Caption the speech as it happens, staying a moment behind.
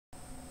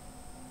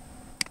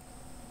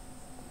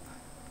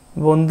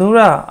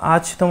বন্ধুরা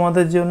আজ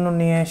তোমাদের জন্য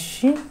নিয়ে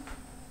এসেছি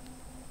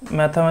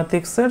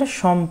ম্যাথামেটিক্সের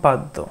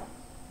সম্পাদ্য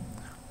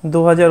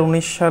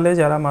 2019 সালে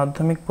যারা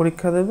মাধ্যমিক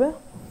পরীক্ষা দেবে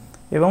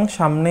এবং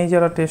সামনেই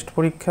যারা টেস্ট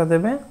পরীক্ষা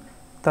দেবে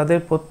তাদের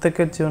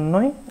প্রত্যেকের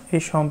জন্যই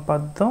এই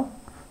সম্পাদ্য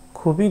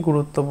খুবই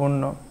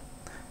গুরুত্বপূর্ণ।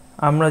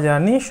 আমরা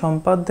জানি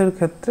সম্পাদ্যের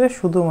ক্ষেত্রে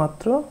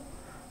শুধুমাত্র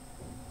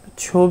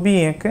ছবি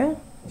এঁকে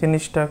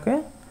জিনিসটাকে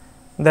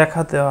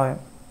দেখাতে হয়,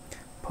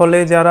 ফলে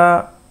যারা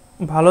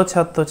ভালো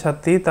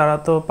ছাত্রছাত্রী তারা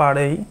তো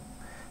পারেই,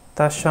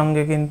 তার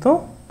সঙ্গে কিন্তু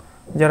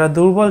যারা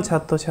দুর্বল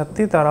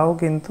ছাত্রছাত্রী তারাও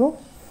কিন্তু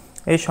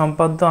এই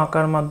সম্পাদ্য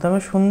আঁকার মাধ্যমে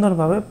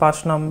সুন্দরভাবে 5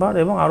 নম্বর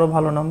এবং আরও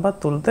ভালো নম্বর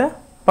তুলতে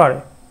পারে।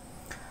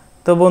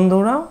 তো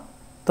বন্ধুরা,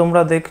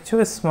 তোমরা দেখছো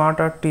স্মার্ট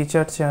আর্ট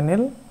টিচার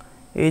চ্যানেল।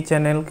 এই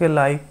চ্যানেলকে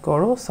লাইক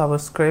করো,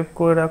 সাবস্ক্রাইব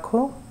করে রাখো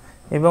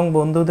এবং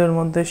বন্ধুদের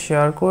মধ্যে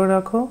শেয়ার করে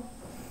রাখো,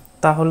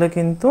 তাহলে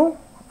কিন্তু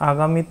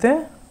আগামীতে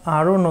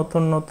আরও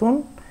নতুন নতুন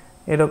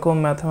এরকম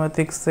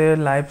ম্যাথামেটিক্সের,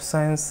 লাইফ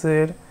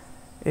সায়েন্সের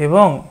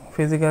এবং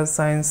ফিজিক্যাল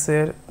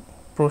সায়েন্সের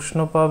প্রশ্ন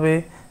পাবে,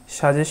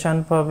 সাজেশান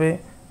পাবে,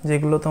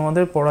 যেগুলো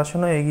তোমাদের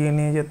পড়াশোনা এগিয়ে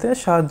নিয়ে যেতে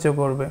সাহায্য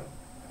করবে।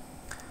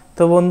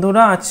 তো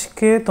বন্ধুরা,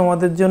 আজকে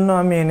তোমাদের জন্য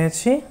আমি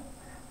এনেছি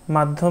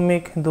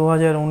মাধ্যমিক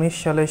 2019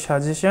 সালের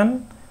সাজেশান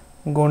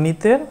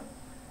গণিতের।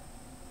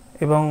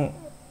 এবং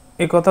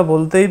কথা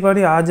বলতেই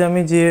পারি, আজ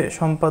আমি যে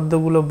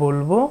সম্পাদ্যগুলো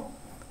বলবো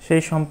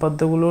সেই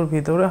সম্পাদ্যগুলোর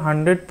ভিতরে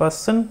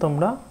 100%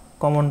 তোমরা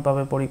কমন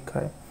পাবে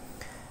পরীক্ষায়।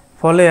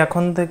 ফলে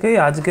এখন থেকেই,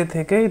 আজকে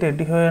থেকেই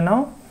রেডি হয়ে নাও।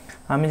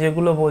 আমি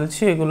যেগুলো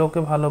বলছি এগুলোকে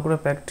ভালো করে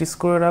প্র্যাকটিস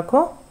করে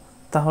রাখো,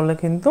 তাহলে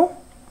কিন্তু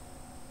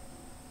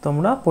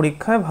তোমরা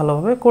পরীক্ষায়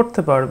ভালোভাবে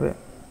করতে পারবে।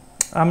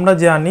 আমরা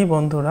জানি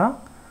বন্ধুরা,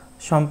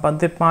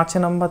 সম্পাদ্যে 5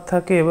 নাম্বার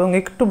থাকে এবং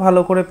একটু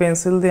ভালো করে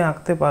পেন্সিল দিয়ে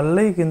আঁকতে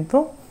পারলেই কিন্তু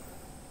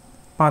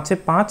 5-এ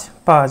 5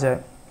 পাওয়া যায়।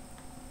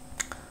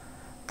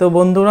 তো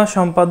বন্ধুরা,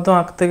 সম্পাদ্য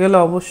আঁকতে গেলে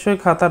অবশ্যই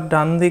খাতার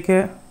ডান দিকে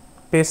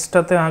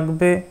পেজটাতে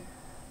আঁকবে,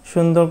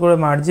 সুন্দর করে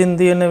মার্জিন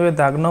দিয়ে নেবে,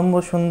 দাগ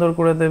নম্বর সুন্দর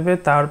করে দেবে,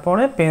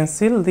 তারপরে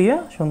পেন্সিল দিয়ে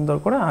সুন্দর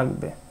করে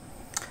আঁকবে।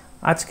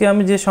 আজকে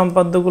আমি যে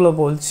সম্পাদ্যগুলো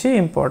বলছি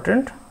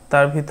ইম্পর্টেন্ট,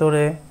 তার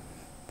ভিতরে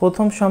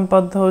প্রথম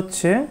সম্পাদ্য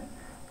হচ্ছে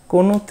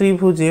কোনো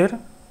ত্রিভুজের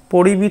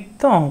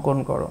পরিবৃত্ত অঙ্কন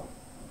করো।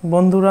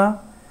 বন্ধুরা,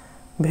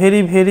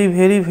 very very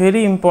very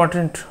very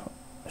important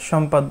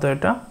সম্পাদ্য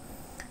এটা।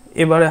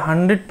 এবারে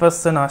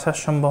 100% আসার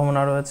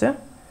সম্ভাবনা রয়েছে।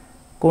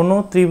 কোনো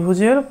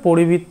ত্রিভুজের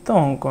পরিবৃত্ত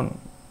অঙ্কন,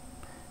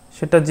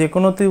 সেটা যে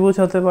কোনো ত্রিভুজ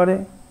হতে পারে,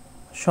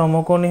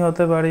 সমকোণী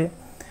হতে পারে,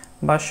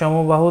 বা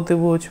সমবাহু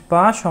ত্রিভুজ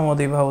বা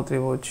সমদ্বিবাহু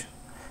ত্রিভুজ।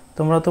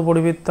 তোমরা তো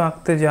পরিবৃত্ত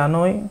আঁকতে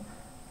জানোই,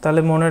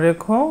 তাহলে মনে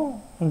রেখো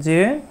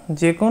যে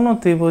যে কোনো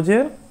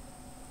ত্রিভুজের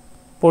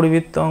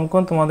পরিবৃত্ত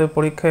অঙ্কন তোমাদের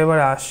পরীক্ষায়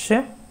এবারে আসছে।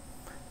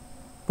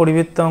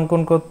 পরিবৃত্ত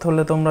অঙ্কন করতে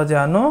হলে তোমরা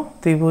জানো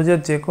ত্রিভুজের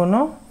যে কোনো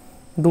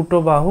দুটো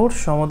বাহুর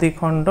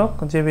সমদ্বিখণ্ডক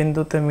যে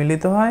বিন্দুতে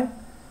মিলিত হয়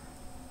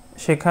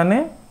সেখানে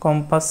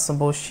কম্পাস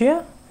বসিয়ে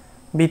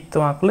বৃত্ত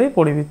আঁকলেই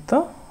পরিবৃত্ত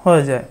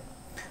হয়ে যায়।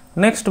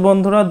 নেক্সট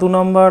বন্ধুরা, 2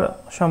 নম্বর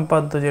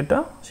সম্পাদ্য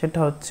সেটা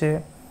হচ্ছে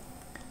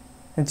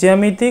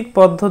জ্যামিতিক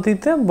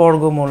পদ্ধতিতে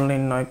বর্গমূল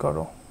নির্ণয়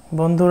করো।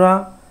 বন্ধুরা,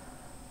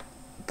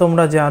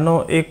 তোমরা জানো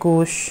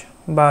 21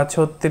 বা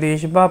 36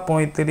 বা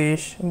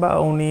 35 বা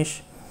 19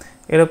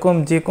 এরকম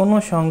যে কোনো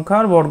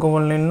সংখ্যার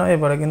বর্গমূল নির্ণয়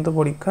এবারে কিন্তু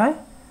পরীক্ষায়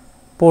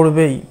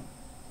পড়বেই।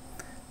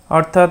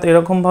 অর্থাৎ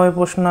এরকমভাবে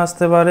প্রশ্ন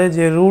আসতে পারে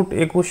যে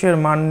 √21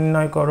 মান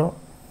নির্ণয় করো,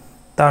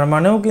 তার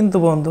মানেও কিন্তু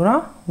বন্ধুরা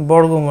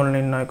বর্গমূল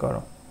নির্ণয় করো।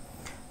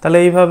 তাহলে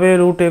এইভাবে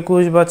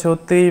 √21 বা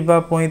 36 বা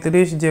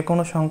 35 যে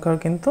কোনো সংখ্যার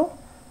কিন্তু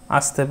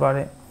আসতে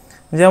পারে।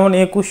 যেমন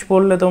 21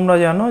 পড়লে তোমরা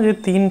জানো যে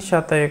 3 ×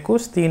 7 =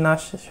 21, 3 আর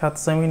 7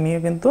 সেমি নিয়ে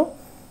কিন্তু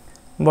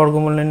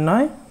বর্গমূল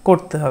নির্ণয়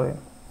করতে হবে।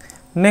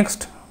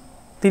 নেক্সট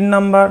 3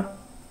 নাম্বার,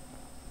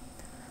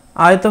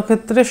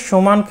 আয়তক্ষেত্রের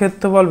সমান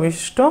ক্ষেত্রফল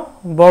বিশিষ্ট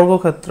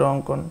বর্গক্ষেত্র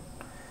অঙ্কন।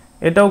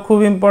 এটাও খুব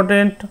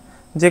ইম্পর্টেন্ট।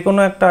 যে কোনো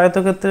একটা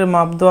আয়তক্ষেত্রের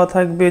মাপ দেওয়া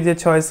থাকবে যে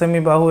 6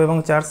 সেমি বাহু এবং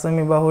 4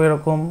 সেমি বাহু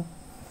এরকম,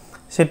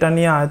 সেটা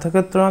নিয়ে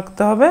আয়তক্ষেত্র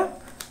আঁকতে হবে,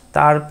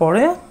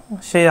 তারপরে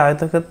সেই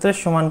আয়তক্ষেত্রের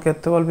সমান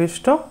ক্ষেত্রফল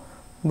বিশিষ্ট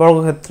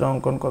বর্গক্ষেত্র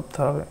অঙ্কন করতে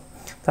হবে।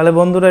 তাহলে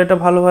বন্ধুরা, এটা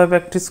ভালোভাবে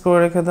প্র্যাকটিস করে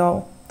রেখে দাও।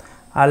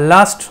 আর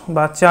লাস্ট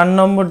বা 4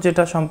 নম্বর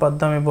যেটা সম্পাদ্য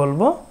আমি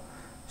বলবো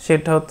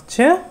সেটা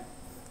হচ্ছে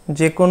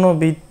যে কোনো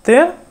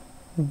বৃত্তের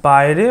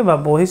বাইরে বা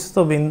বহিস্থ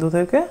বিন্দু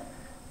থেকে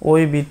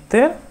ওই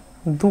বৃত্তের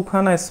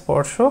দুখানা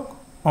স্পর্শক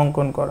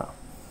অঙ্কন করা।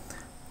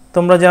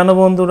 তোমরা জানো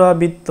বন্ধুরা,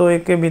 বৃত্ত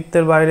এঁকে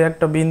বৃত্তের বাইরে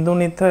একটা বিন্দু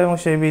নিতে হয় এবং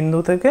সেই বিন্দু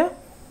থেকে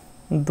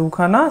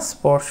দুখানা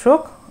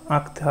স্পর্শক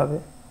আঁকতে হবে।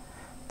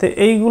 তো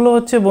এইগুলো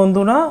হচ্ছে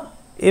বন্ধুরা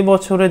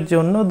এবছরের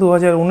জন্য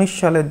 2019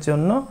 সালের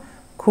জন্য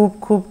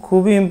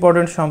খুবই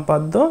ইম্পর্টেন্ট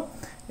সম্পাদ্য।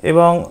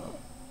 এবং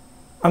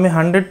আমি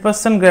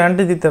 100%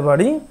 গ্যারান্টি দিতে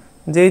পারি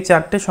যে এই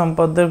 4টে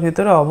সম্পাদ্যের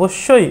ভিতরে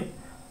অবশ্যই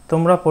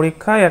তোমরা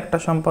পরীক্ষায় একটা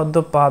সম্পাদ্য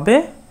পাবে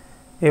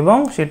এবং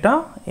সেটা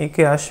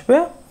এঁকে আসবে,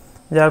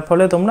 যার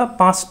ফলে তোমরা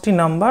 5টি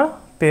নাম্বার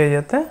পেয়ে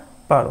যেতে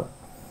পারো।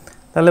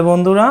 তাহলে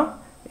বন্ধুরা,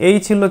 এই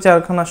ছিল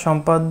 4খানা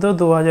সম্পাদ্য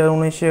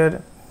 2019-এর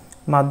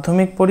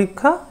মাধ্যমিক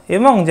পরীক্ষা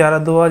এবং যারা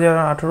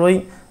 2018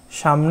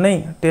 সামনেই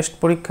টেস্ট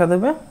পরীক্ষা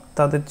দেবে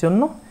তাদের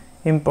জন্য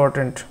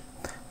ইম্পর্ট্যান্ট।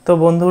 তো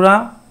বন্ধুরা,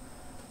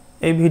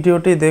 এই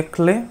ভিডিওটি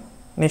দেখলে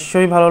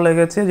নিশ্চয়ই ভালো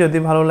লেগেছে। যদি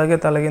ভালো লাগে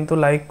তাহলে কিন্তু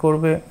লাইক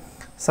করবে,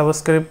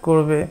 সাবস্ক্রাইব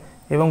করবে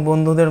এবং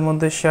বন্ধুদের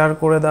মধ্যে শেয়ার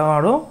করে দাও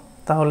আরও।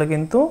 তাহলে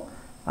কিন্তু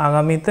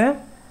আগামীতে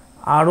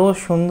আরও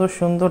সুন্দর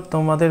সুন্দর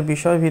তোমাদের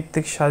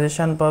বিষয়ভিত্তিক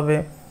সাজেশান পাবে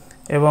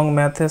এবং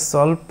ম্যাথের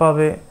সলভ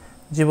পাবে,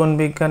 জীবন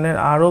বিজ্ঞানের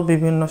আরও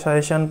বিভিন্ন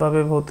সাজেশান পাবে,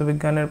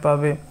 ভৌতবিজ্ঞানের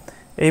পাবে।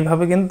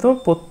 এইভাবে কিন্তু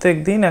প্রত্যেক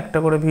দিন একটা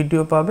করে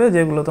ভিডিও পাবে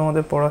যেগুলো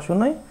তোমাদের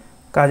পড়াশোনায়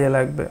কাজে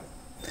লাগবে।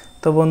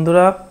 তো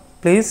বন্ধুরা,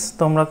 প্লিজ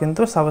তোমরা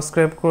কিন্তু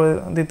সাবস্ক্রাইব করে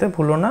দিতে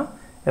ভুলো না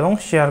এবং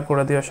শেয়ার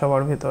করে দিও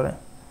সবার ভিতরে।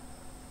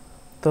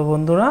 তো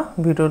বন্ধুরা,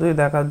 ভিডিওটি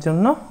দেখার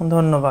জন্য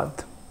ধন্যবাদ।